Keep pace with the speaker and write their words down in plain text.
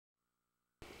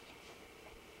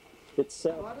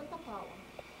itself. Agora tá pau.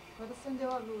 Agora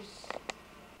acendeu a luz.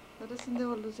 Agora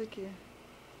acendeu a luz aqui.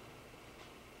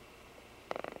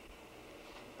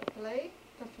 Play?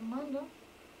 Tá filmando?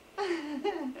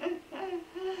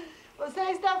 Você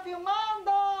está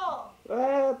filmando?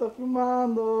 É, tô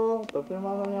filmando. Tô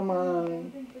filmando a minha mãe.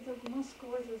 Tem que fazer algumas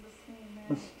coisas assim, né?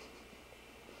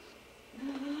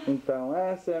 Então,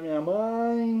 essa é a minha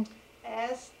mãe.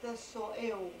 Esta sou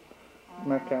eu.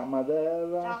 Na cama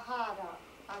dela. Dhara.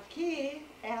 Aqui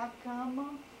é a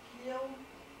cama que eu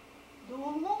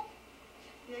durmo.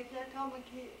 E aqui é a cama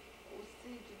que o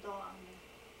Cid dorme.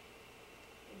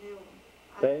 Entendeu?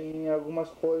 Tem algumas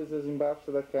coisas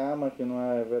embaixo da cama que não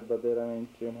é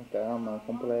verdadeiramente uma cama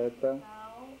completa.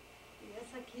 Não. E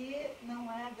essa aqui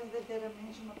não é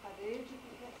verdadeiramente uma parede,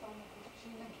 porque é só uma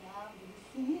cortina que abre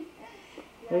assim.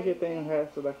 E aqui tem o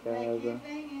resto da Aqui casa.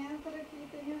 vem, entra aqui e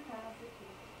tem a casa aqui.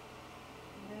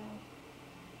 Entendeu?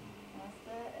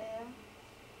 Essa é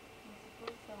a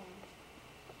situação.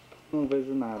 Não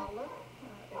vejo nada. Sala.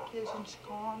 Aqui a gente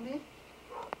come.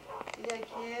 E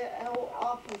aqui é o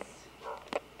office.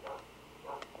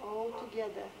 All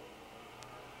together.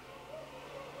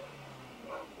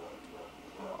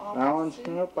 Aonde que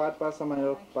meu pai passa a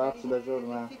maior parte da Ele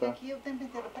jornada. fica aqui o tempo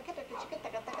inteiro.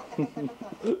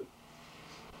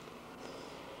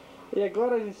 E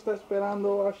agora a gente está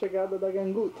esperando a chegada da A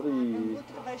Gangutri.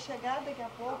 Gangutri vai chegar daqui a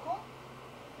pouco.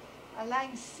 Lá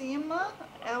em cima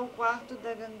é o quarto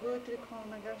da Gangutri com a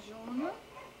Nagarjuna.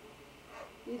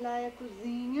 E lá é a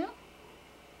cozinha.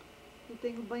 E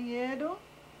tem o banheiro.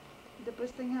 E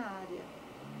depois tem a área.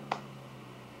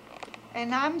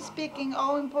 And I'm speaking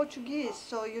all in Portuguese,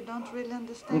 so you don't really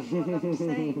understand what I'm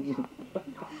saying.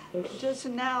 Just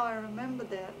now I remember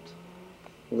that.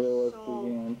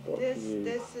 So this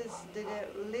is the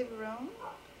living room,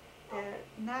 the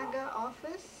Naga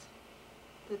office,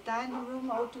 the dining room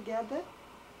all together.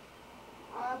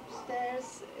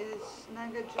 Upstairs is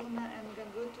Nagarjuna and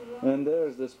Gangutri room. And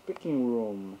there's the speaking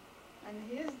room. And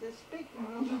here's the speaking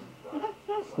room.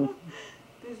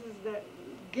 This is the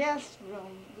guest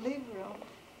room, living room,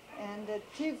 and the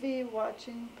TV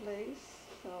watching place.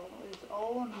 So it's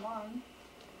all in one.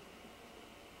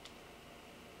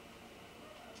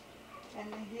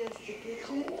 And here's the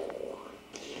kitchen.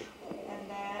 And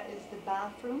there is the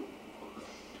bathroom.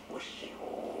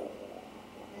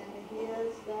 And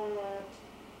here's the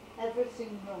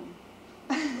everything room.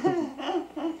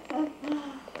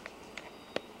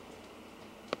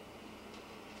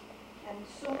 And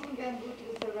soon Gangutri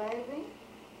is arriving,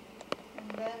 and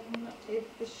then if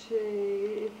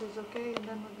it's okay,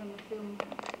 then we're gonna film.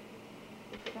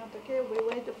 If it's not okay, we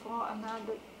wait for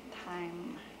another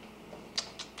time.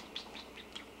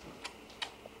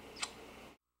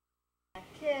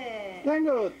 Okay.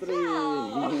 Gangutri!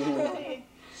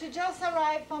 She just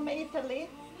arrived from Italy.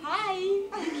 Hi!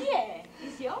 Chi è?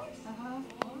 Is yours?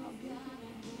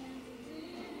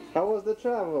 How was the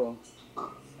travel?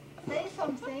 Say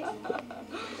something.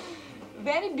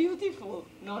 Very beautiful.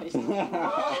 No, it's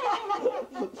not.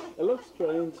 It looks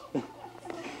strange. Did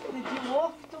you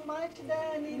walk too much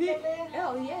there in Italy?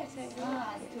 Oh, yes,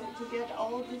 I To get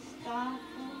all this stuff.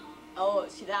 Oh,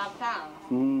 si dà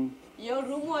tanto. Your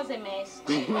room was a mess.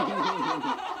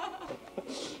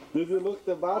 Did you look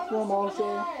the bathroom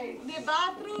also? The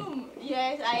bathroom!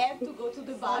 Yes, I have to go to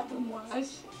the bathroom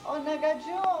once. Oh,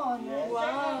 Nagarjuna!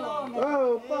 Wow.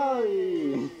 Oh,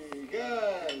 Pai!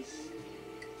 Guys,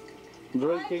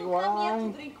 Drinking Come here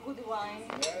wine. to drink good wine.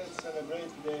 let's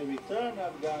celebrate the return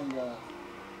of Ganga.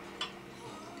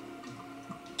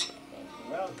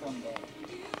 Welcome back.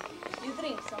 You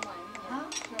drink some wine? Huh?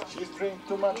 She's drinking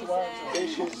too much wine today.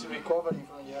 She's recovering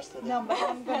from yesterday. No, but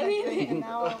I'm gonna drink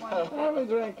now. I want I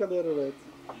drank a little bit.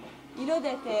 You know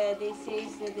that they say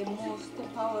it's the most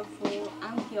powerful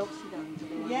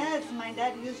antioxidant. Yes, my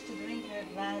dad used to drink her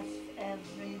glass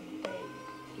every day.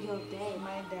 Your day?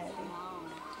 My dad. Wow.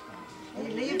 He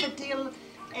lived until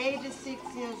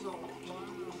 86 years old.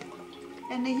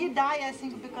 And he died, I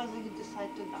think, because he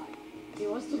decided to die. He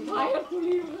was too tired to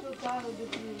live. Too tired of the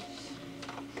blues.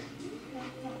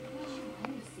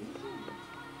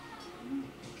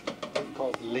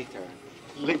 Called liquor.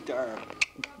 Liquor.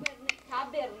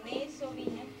 Cabernet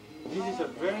Sauvignon. This is a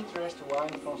very interesting wine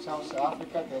from South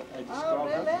Africa that I Oh, discovered.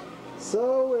 really?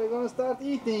 So we're gonna start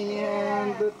eating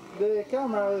and the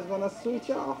camera is gonna switch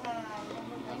off.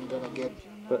 I'm gonna get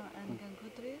And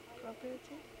Gangutri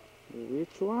property.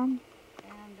 Which one?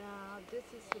 And this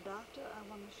is Siddhartha. I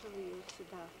want to show you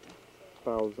Siddhartha.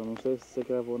 Pausa, não sei se você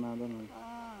gravou nada não.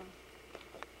 Ah,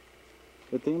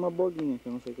 Eu tenho uma bolinha que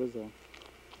eu não sei coisar.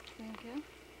 thank you.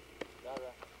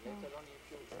 Dhara, later on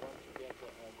if you want to get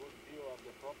a good view of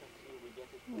the property,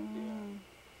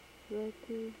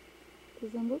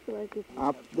 Doesn't look like it.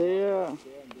 Up there,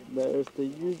 there's the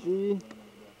UG.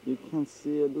 You can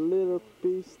see a little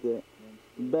piece, the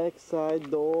backside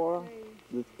door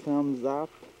that comes up.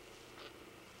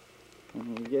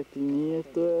 And we're getting near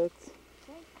to it.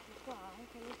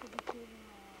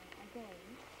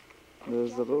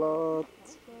 There's a lot.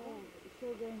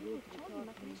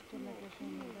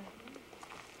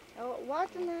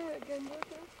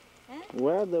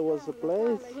 Where there was a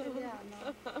place?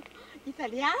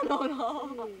 Italiano,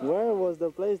 no? Where was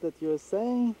the place that you were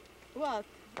saying? What?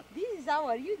 This is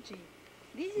our UG.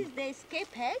 This is the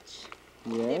escape hatch.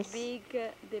 Yes. The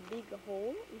big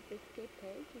hole is the escape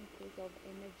hatch in case of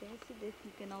emergency that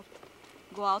you cannot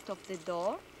go out of the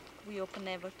door. We hope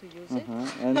never to use it.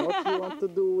 And what do you want to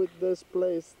do with this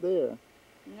place there?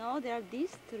 No, there are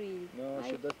these three. No,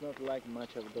 she does not like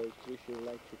much of those trees. She would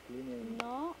like to clean them.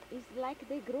 No, it's like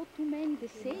they grow too many the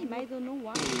same. I don't know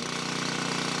why.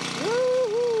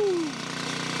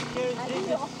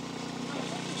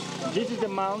 This is the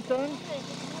mountain,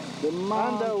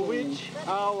 under which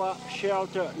our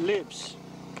shelter lives.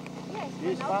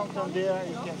 This mountain there,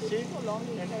 you can see.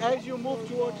 And as you move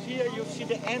towards here, you see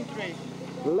the entry.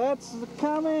 Let's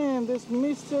come in this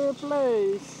mystery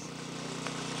place.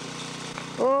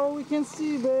 Oh, we can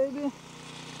see, baby.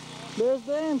 There's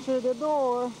the entry, the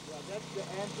door. Yeah, that's the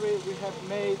entry. We have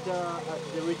made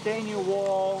the retaining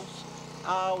walls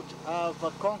out of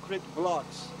concrete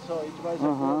blocks. So it was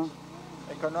a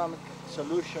good economic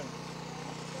solution.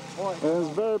 And it's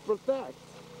very protect.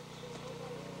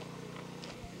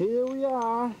 Here we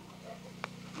are.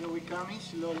 Here we coming,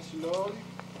 slowly, slowly.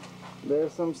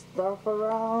 There's some stuff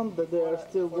around that they are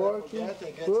still working.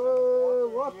 Whoa,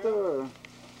 water.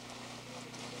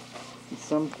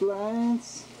 Some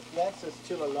plants. Plants are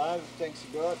still alive, thanks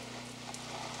God.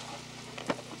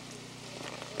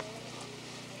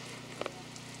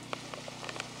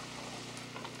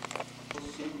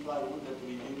 Same plywood that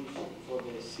we use for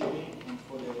the ceiling and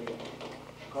for the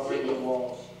covering the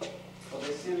walls. For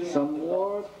the ceiling, Some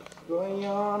work going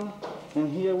on.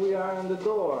 And here we are in the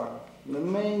door. The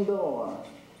main door.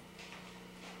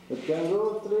 It can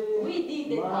go through. We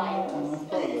did the tiles.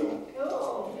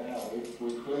 Cool. yeah,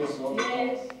 we place all the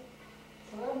Yes.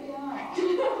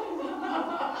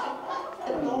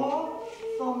 A door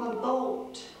from a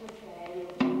boat.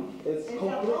 It's It's a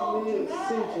completely boat. The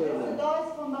see-through. door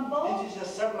is from a boat. This is a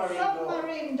submarine door.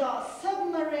 Submarine door.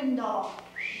 Submarine door.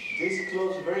 This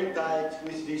closes very tight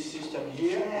with this system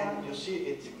here, Yeah. and you see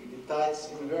it tights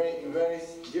in very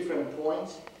different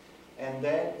points. And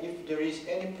then if there is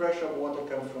any pressure of water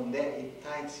come from there, it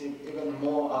tightens it even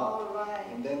more up. All right.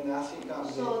 And then nothing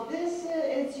comes So this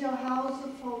is your house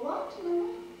for what, no? in.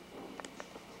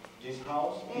 This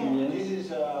house, Yeah. this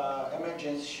is an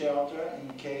emergency shelter in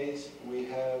case we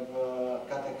have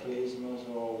cataclysms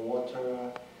or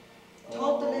water,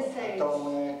 Totally safe.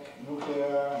 atomic,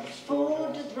 nuclear Food,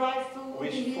 explosions. dry food,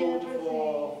 With here, food everything.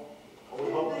 for,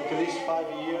 we hope, at least 5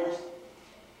 years.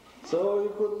 So you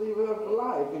could live your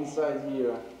life inside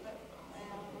here.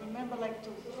 Remember, like to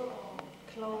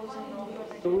close and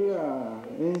open. So we are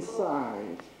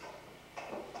inside.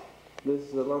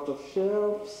 There's a lot of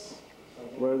shelves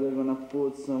where they're gonna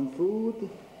put some food.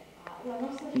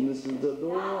 And this is the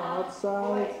door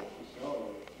outside.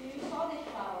 You saw the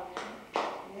shower.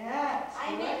 Yes.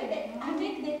 I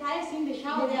make the tiles in the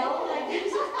shower. They are all like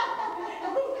this.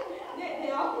 they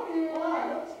all.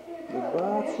 The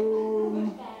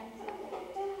bathroom.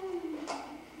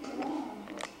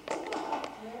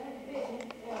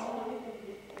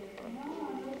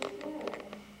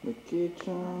 The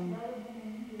kitchen.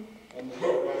 And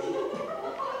from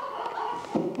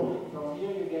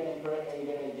here you get an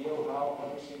idea of how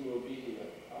everything will be here.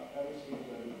 Everything is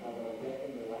going to have a deck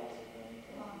and the lights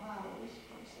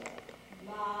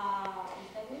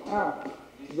Ah,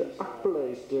 the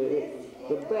place,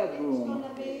 the bedroom. It's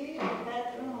gonna be a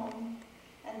bedroom.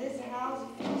 And this house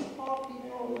fits 4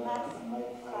 people maximum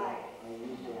 5.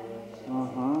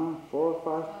 4 or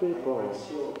 5 people.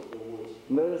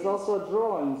 There is also a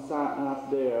drawer inside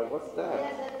up there. What's Yeah, that?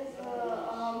 that is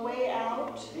a way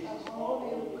out. A hole,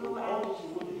 you go out.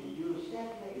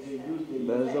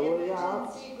 There's a way out.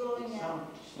 Emergency going out.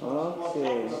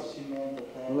 Okay.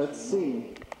 Let's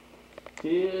see.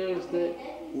 Here's the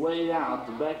way out,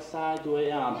 the backside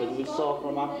way out that we saw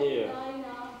from up there.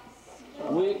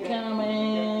 We're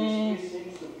coming.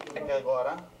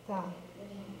 Agora. Tá.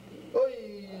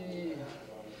 Oi!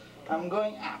 I'm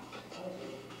going up.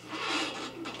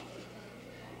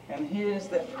 And here's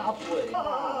the upway.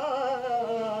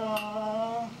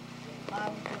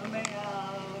 I'm coming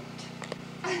out.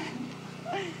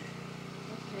 Okay.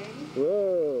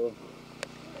 Whoa!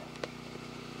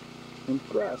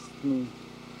 impressed me.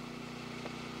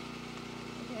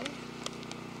 Okay.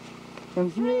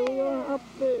 And here we are up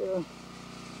there.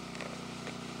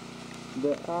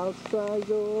 The outside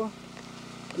door,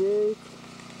 gate,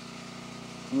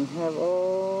 we have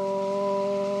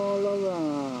all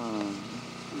around.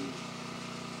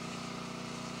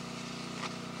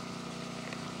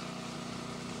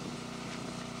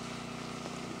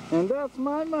 And that's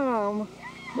my mom,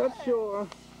 that's sure.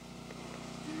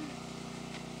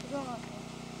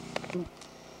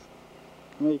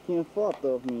 Making a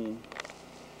photo of me.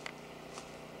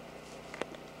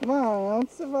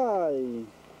 Mans, vai!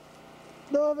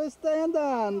 Dove stai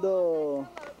andando?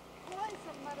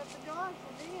 Coisa maravilhosa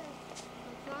ali.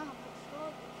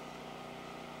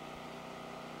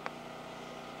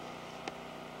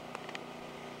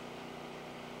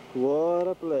 What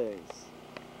a place.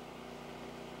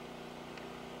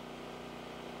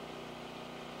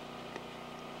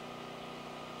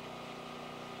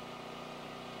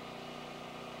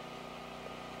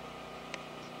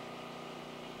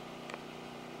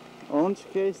 Onde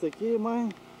que é isso aqui, mãe?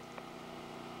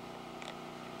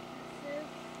 This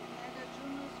is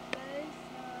Juno's place.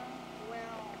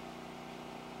 Well,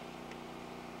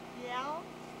 yeah.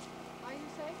 How you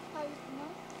say? How you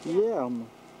pronounce? Yeah.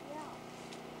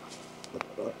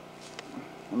 Yeah.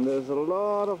 And there's a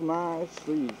lot of nice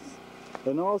trees.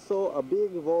 And also a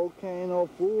big volcano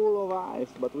full of ice,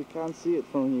 but we can't see it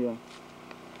from here.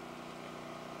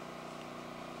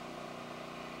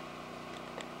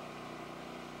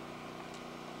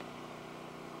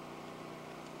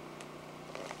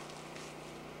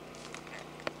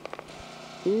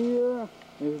 Here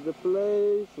is the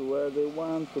place where they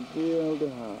want to build the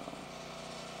house.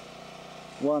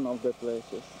 One of the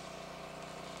places.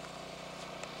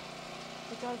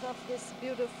 Because of this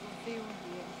beautiful view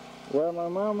here. Where my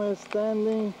mom is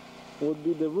standing would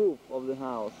be the roof of the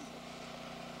house.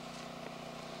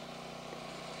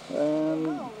 And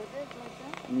Oh, it is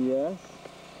like that? yes.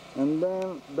 And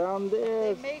then down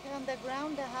there... They make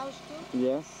underground the house too?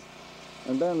 Yes.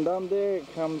 And then down there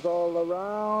it comes all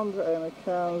around and it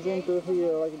comes into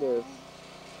here like this.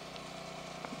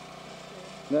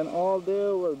 Then all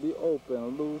there will be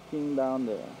open, looking down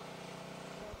there.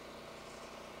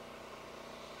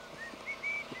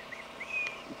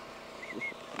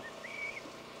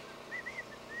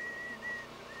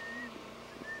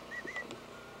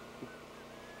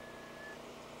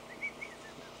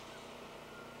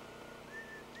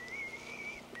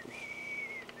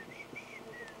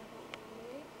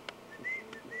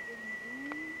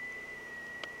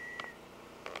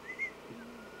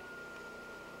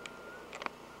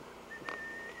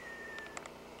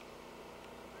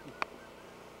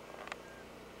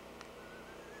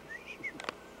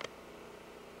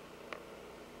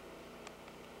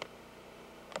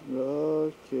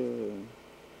 Okay.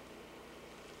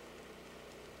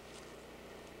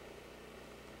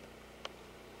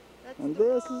 That's And the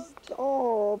this road. is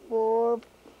all for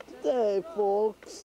today, folks.